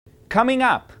Coming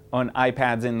up on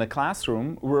iPads in the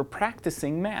Classroom, we're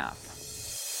practicing math.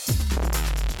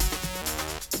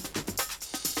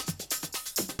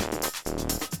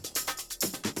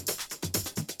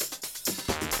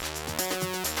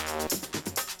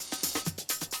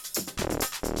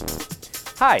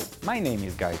 Hi, my name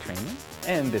is Guy Traynor,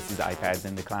 and this is iPads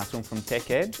in the Classroom from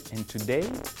TechEdge, and today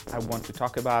I want to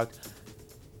talk about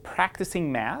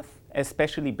practicing math,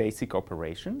 especially basic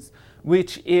operations,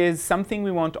 which is something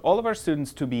we want all of our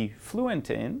students to be fluent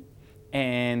in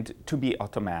and to be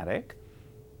automatic,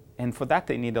 and for that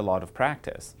they need a lot of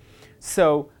practice.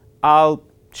 So I'll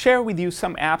share with you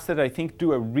some apps that I think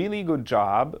do a really good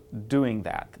job doing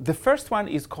that. The first one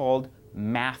is called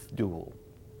MathDuel.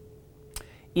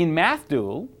 In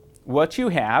MathDuel, what you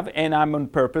have, and I'm on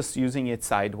purpose using it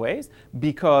sideways,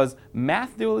 because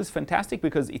MathDuel is fantastic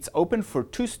because it's open for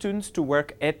two students to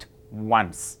work at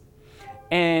once.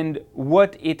 And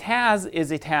what it has is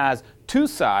it has two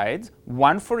sides,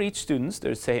 one for each student.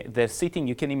 They're sitting,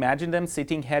 you can imagine them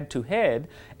sitting head to head,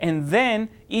 and then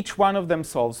each one of them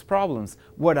solves problems.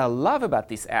 What I love about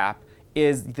this app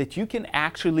is that you can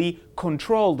actually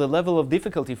control the level of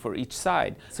difficulty for each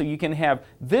side. So you can have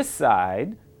this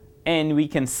side, and we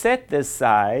can set this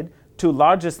side to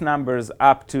largest numbers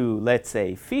up to, let's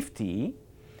say, 50,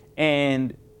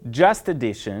 and just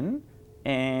addition,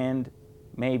 and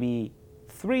maybe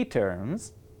 3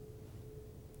 terms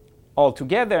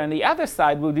altogether. And the other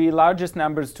side will be largest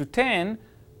numbers to 10,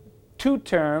 2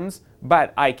 terms,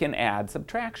 but I can add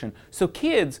subtraction. So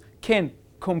kids can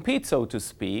compete, so to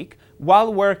speak,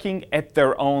 while working at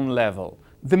their own level.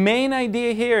 The main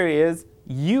idea here is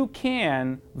you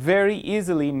can very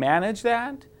easily manage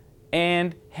that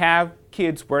and have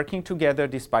kids working together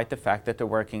despite the fact that they're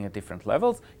working at different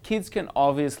levels. Kids can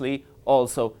obviously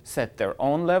also set their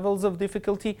own levels of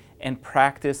difficulty and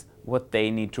practice what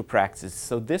they need to practice.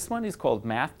 So this one is called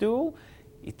MathDuel.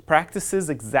 It practices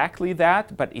exactly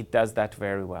that, but it does that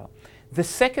very well. The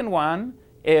second one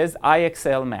is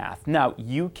iExcel Math. Now,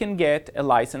 you can get a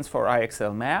license for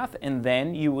iExcel Math, and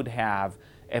then you would have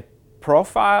a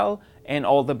profile and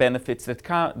all the benefits that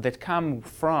come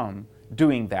from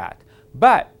doing that.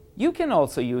 But you can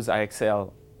also use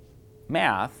iExcel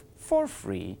Math for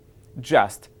free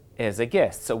just as a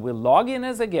guest. So we'll log in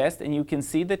as a guest, and you can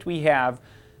see that we have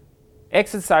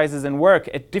exercises and work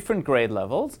at different grade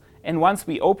levels. And once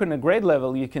we open a grade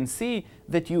level, you can see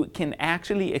that you can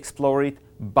actually explore it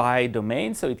by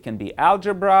domain. So it can be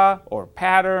algebra or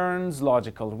patterns,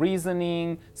 logical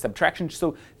reasoning, subtraction.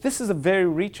 So this is a very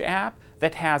rich app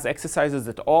that has exercises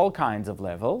at all kinds of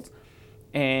levels,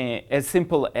 as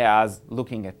simple as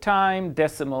looking at time,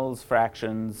 decimals,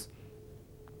 fractions,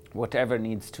 whatever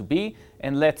needs to be.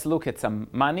 And let's look at some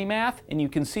money math, and you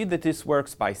can see that this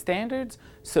works by standards,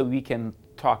 so we can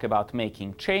talk about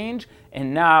making change.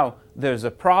 And now there's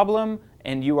a problem,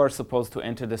 and you are supposed to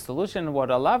enter the solution.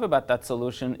 What I love about that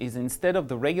solution is instead of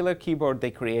the regular keyboard,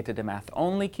 they created a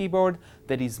math-only keyboard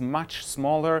that is much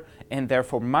smaller and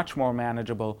therefore much more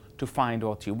manageable to find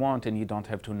what you want, and you don't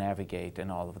have to navigate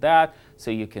and all of that.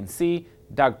 So you can see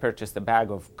Doug purchased a bag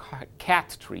of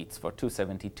cat treats for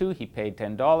 $2.72. He paid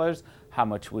 $10. How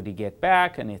much would he get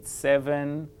back? And it's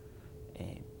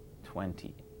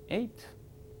 $7.28.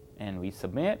 And we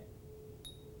submit.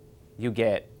 You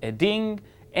get a ding.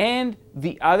 And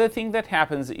the other thing that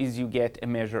happens is you get a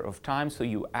measure of time, so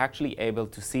you're actually able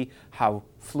to see how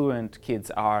fluent kids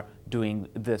are doing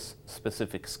this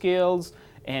specific skills.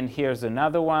 And here's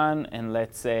another one, and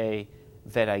let's say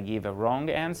that I give a wrong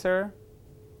answer.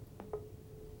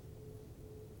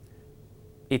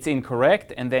 It's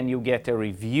incorrect, and then you get a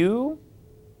review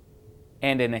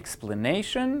and an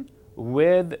explanation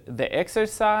with the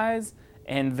exercise,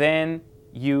 and then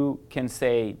you can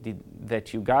say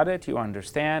that you got it, you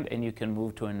understand, and you can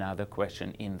move to another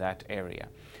question in that area.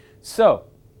 So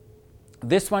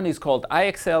this one is called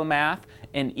iExcel Math,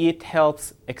 and it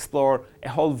helps explore a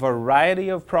whole variety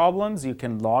of problems. You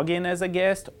can log in as a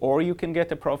guest, or you can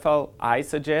get a profile. I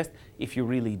suggest, if you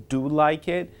really do like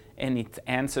it and it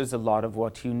answers a lot of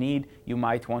what you need, you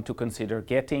might want to consider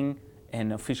getting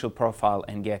an official profile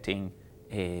and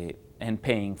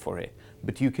paying for it.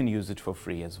 But you can use it for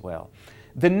free as well.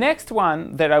 The next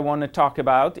one that I want to talk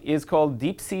about is called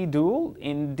DeepSeeDuel.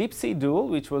 In DeepSeeDuel,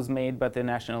 which was made by the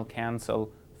National Council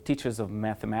of Teachers of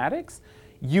Mathematics,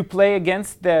 you play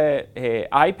against the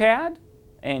iPad,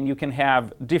 and you can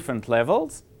have different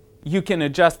levels. You can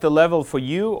adjust the level for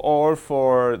you or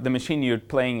for the machine you're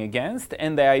playing against.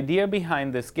 And the idea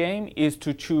behind this game is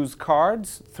to choose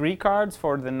cards, 3 cards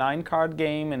for the 9-card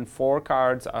game and 4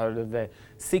 cards out of the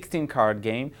 16-card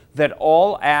game, that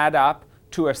all add up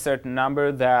to a certain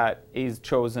number that is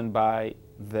chosen by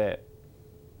the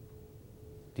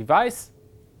device.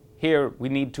 Here we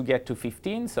need to get to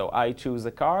 15, so I choose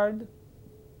a card.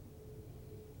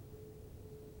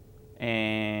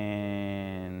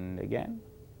 And again.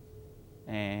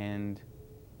 And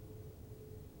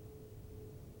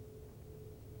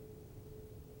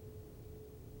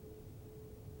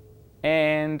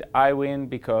I win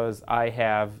because I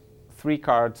have 3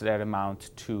 cards that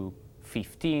amount to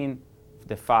 15,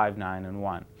 the 5, 9, and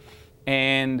 1.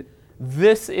 And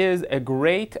this is a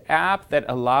great app that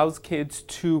allows kids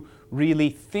to really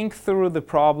think through the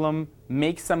problem,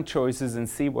 make some choices, and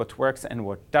see what works and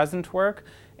what doesn't work.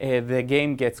 The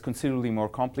game gets considerably more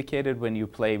complicated when you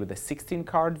play with a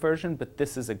 16-card version, but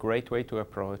this is a great way to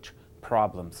approach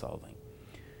problem solving.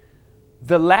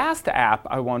 The last app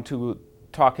I want to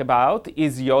talk about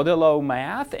is Yodelo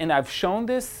Math, and I've shown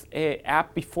this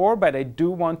app before, but I do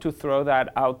want to throw that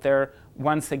out there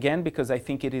once again because I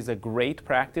think it is a great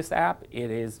practice app.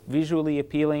 It is visually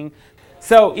appealing.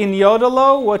 So in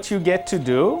Yodelo, what you get to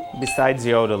do, besides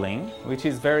yodeling, which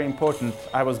is very important,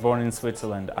 I was born in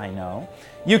Switzerland, I know,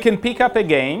 you can pick up a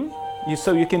game.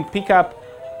 So you can pick up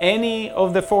any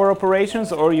of the 4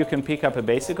 operations, or you can pick up a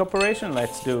basic operation.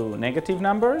 Let's do negative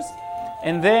numbers.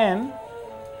 And then,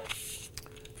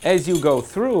 as you go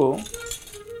through,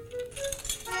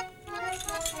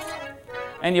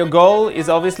 and your goal is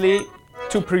obviously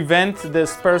to prevent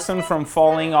this person from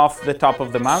falling off the top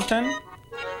of the mountain.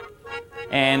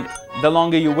 And the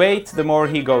longer you wait, the more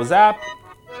he goes up.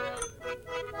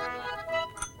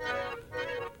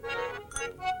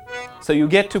 So you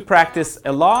get to practice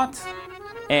a lot,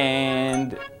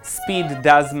 and speed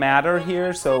does matter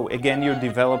here. So again, you're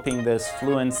developing this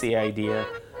fluency idea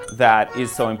that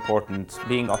is so important,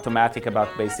 being automatic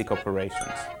about basic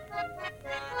operations.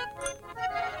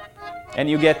 And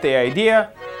you get the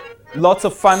idea. Lots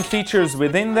of fun features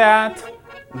within that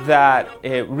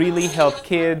really help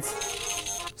kids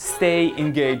stay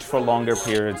engaged for longer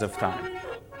periods of time.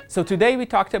 So today we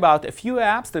talked about a few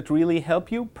apps that really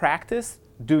help you practice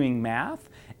doing math,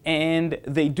 and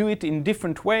they do it in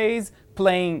different ways,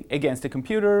 playing against a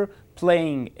computer,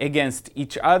 playing against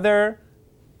each other,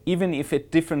 even if at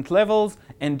different levels,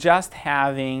 and just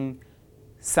having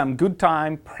some good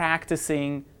time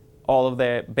practicing all of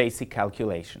the basic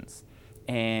calculations.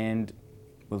 And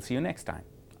we'll see you next time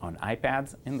on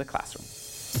iPads in the Classroom.